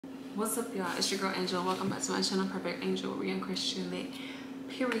What's up, y'all? It's your girl Angel. Welcome back to my channel, Perfect Angel, where young Christian lit,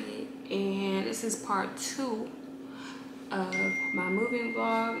 period. And this is part 2 of my moving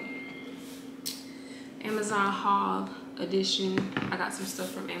vlog, Amazon haul edition. I got some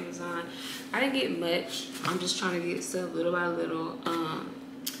stuff from Amazon. I didn't get much. I'm just trying to get stuff little by little.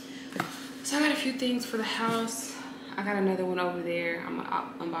 So I got a few things for the house. I got another one over there. I'm gonna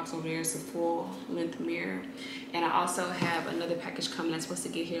unbox over there. It's a full length mirror. And I also have another package coming that's supposed to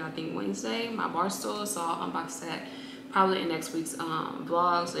get here, I think, Wednesday, my bar stool. So I'll unbox that probably in next week's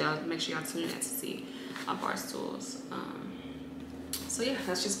vlog. So y'all make sure y'all tune in to see my bar stools. So yeah,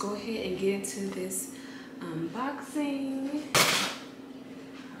 let's just go ahead and get into this unboxing.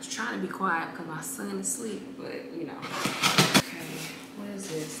 I was trying to be quiet because my son is asleep, but you know. What is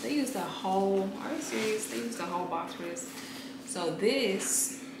this? They used the whole, are you serious? They used the whole box for this. So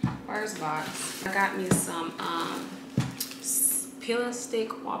this first box, I got me some peel and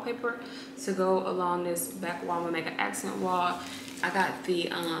stick wallpaper to go along this back wall. I'm gonna make an accent wall. I got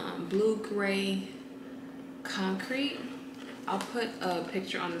the blue gray concrete. I'll put a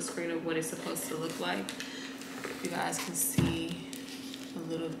picture on the screen of what it's supposed to look like. If you guys can see a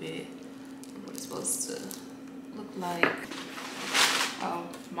little bit of what it's supposed to look like. Oh,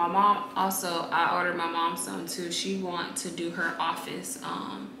 my mom also, I ordered my mom some too. She wants to do her office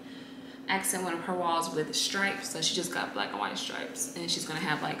accent one of her walls with stripes. So she just got black and white stripes, and she's gonna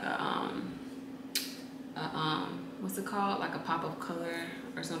have like a what's it called? Like a pop of color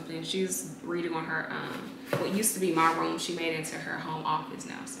or something. She's redoing her what used to be my room. She made it into her home office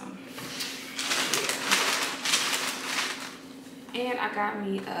now. So yeah. And I got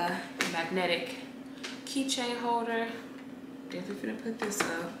me a magnetic keychain holder. Definitely gonna put this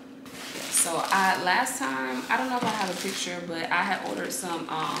up. So last time, I don't know if I have a picture, but I had ordered some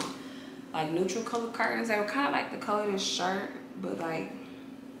like neutral color curtains. They were kind of like the color of this shirt, but like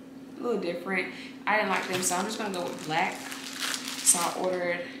a little different. I didn't like them, so I'm just gonna go with black. So I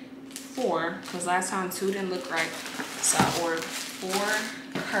ordered 4 because last time 2 didn't look right. So I ordered 4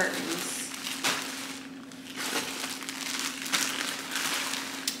 curtains.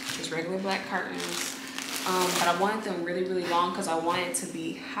 Just regular black curtains. But I wanted them really, really long because I want it to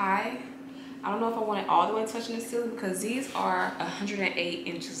be high. I don't know if I want it all the way touching the ceiling because these are 108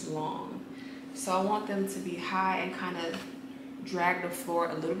 inches long. So I want them to be high and kind of drag the floor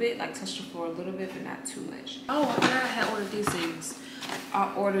a little bit, like touch the floor a little bit, but not too much. Oh, I forgot I had ordered these things.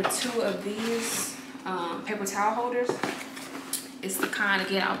 I ordered 2 of these paper towel holders. It's the kind,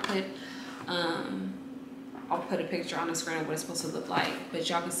 again, I'll put a picture on the screen of what it's supposed to look like, but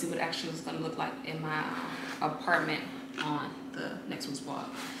y'all can see what actually is going to look like in my apartment on the next one's vlog.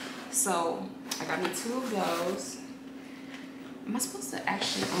 So I got me 2 of those. Am I supposed to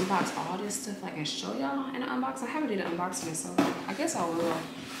actually unbox all this stuff like and show y'all in the unbox? I haven't did an unboxing, so I guess I will.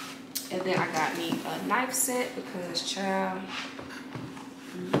 And then I got me a knife set because child.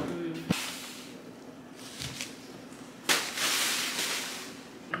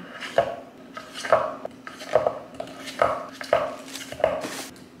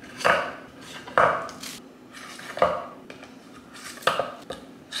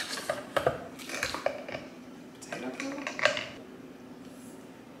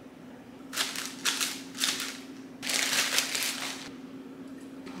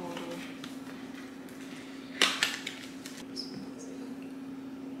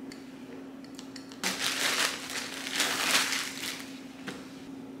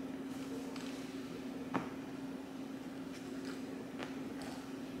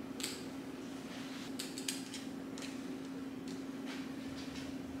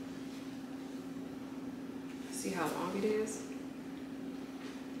 See how long it is?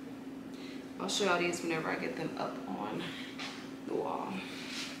 I'll show y'all these whenever I get them up on the wall.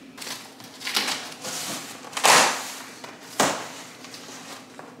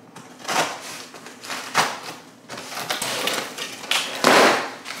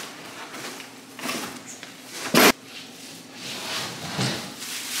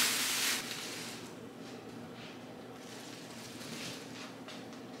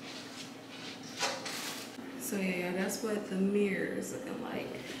 So yeah, that's what the mirror is looking like.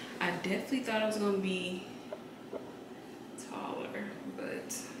 I definitely thought it was gonna be